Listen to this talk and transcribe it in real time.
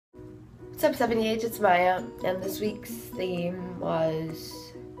What's up, 78? It's Maya, and this week's theme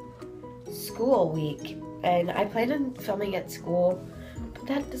was school week. And I planned on filming at school, but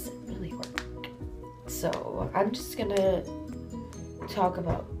that doesn't really work. So I'm just gonna talk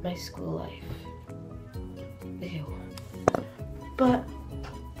about my school life. Ew. But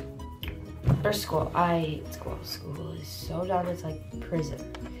for school, I hate school. School is so dumb, it's like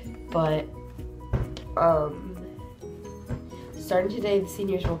prison. But starting today, the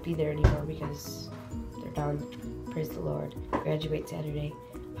seniors won't be there anymore because they're done. Praise the Lord. Graduate Saturday.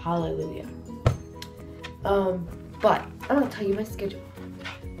 Hallelujah. But I'm gonna tell you my schedule.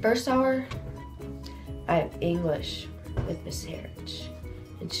 First hour, I have English with Miss Harridge,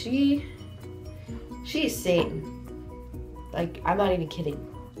 and she's Satan. Like, I'm not even kidding.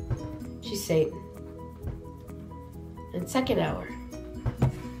 She's Satan. And second hour,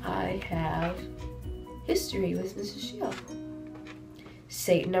 I have history with Mrs. Shield.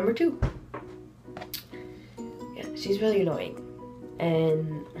 Satan number 2. Yeah, she's really annoying.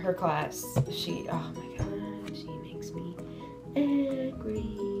 And her class, oh my god, she makes me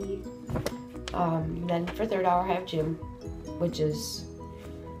angry. Then for third hour, I have gym, which is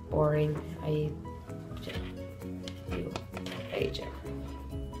boring. I hate gym.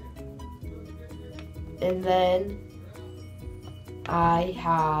 And then I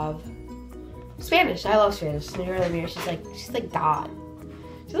have Spanish. I love Spanish. She's like God.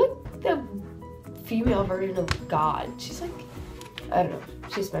 She's like the female version of God. She's like, I don't know.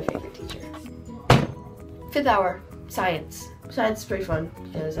 She's my favorite teacher. Fifth hour, science. Science is pretty fun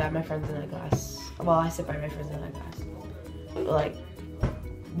because I have my friends in that class. Well, I sit by my friends in that class. Like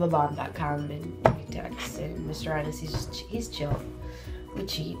Babam.com and you can text, and Mr. Ennis, he's chill. We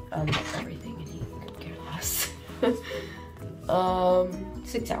cheat on everything and he could care less.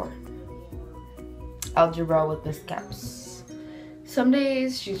 6 hour. Algebra with Miss Caps. Some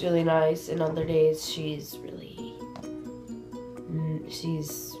days she's really nice, and other days she's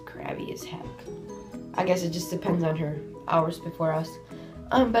crabby as heck. I guess it just depends on her hours before us.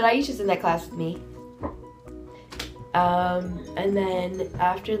 But Aisha's in that class with me. And then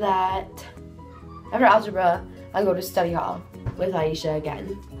after that, after algebra, I go to study hall with Aisha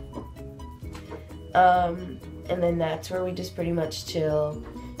again. And then that's where we just pretty much chill,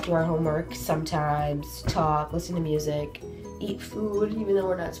 do our homework sometimes, talk, listen to music, eat food, even though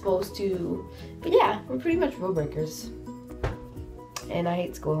we're not supposed to. But yeah, we're pretty much rule breakers. And I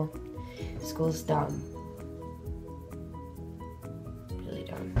hate school. School's dumb. Really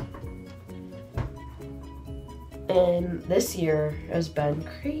dumb. And this year has been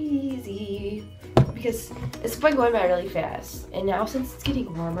crazy because it's been going by really fast. And now since it's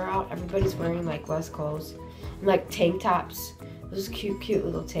getting warmer out, everybody's wearing like less clothes and like tank tops. Those cute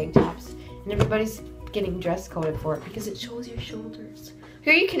little tank tops. And everybody's getting dress coded for it because it shows your shoulders.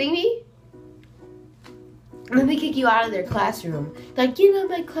 Are you kidding me? And then they kick you out of their classroom. Like, get out of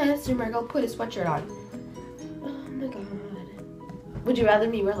my classroom or go put a sweatshirt on. Oh my god. Would you rather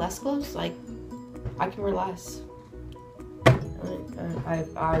me wear less clothes? Like, I can wear less.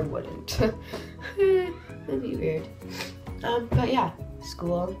 I wouldn't. That'd be weird. But yeah,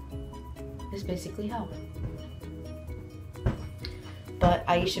 school is basically hell. But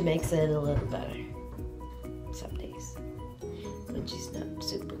Aisha makes it a little better some days when she's not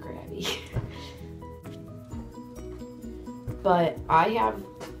super crabby. But I have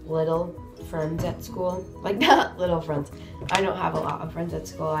little friends at school. Like, not little friends. I don't have a lot of friends at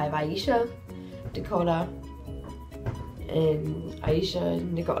school. I have Aisha, Dakota, and Aisha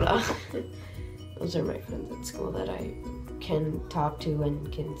and Dakota. Those are my friends at school that I can talk to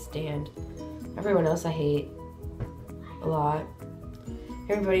and can stand. Everyone else I hate a lot.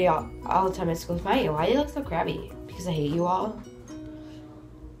 Everybody all the time at school is, Maya, why do you look so crabby? Because I hate you all.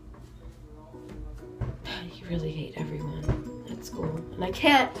 You really hate everyone at school. And I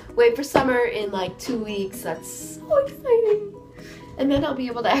can't wait for summer in like 2 weeks. That's so exciting. And then I'll be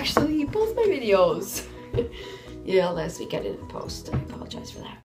able to actually post my videos. Yeah, last week I didn't post. I apologize for that.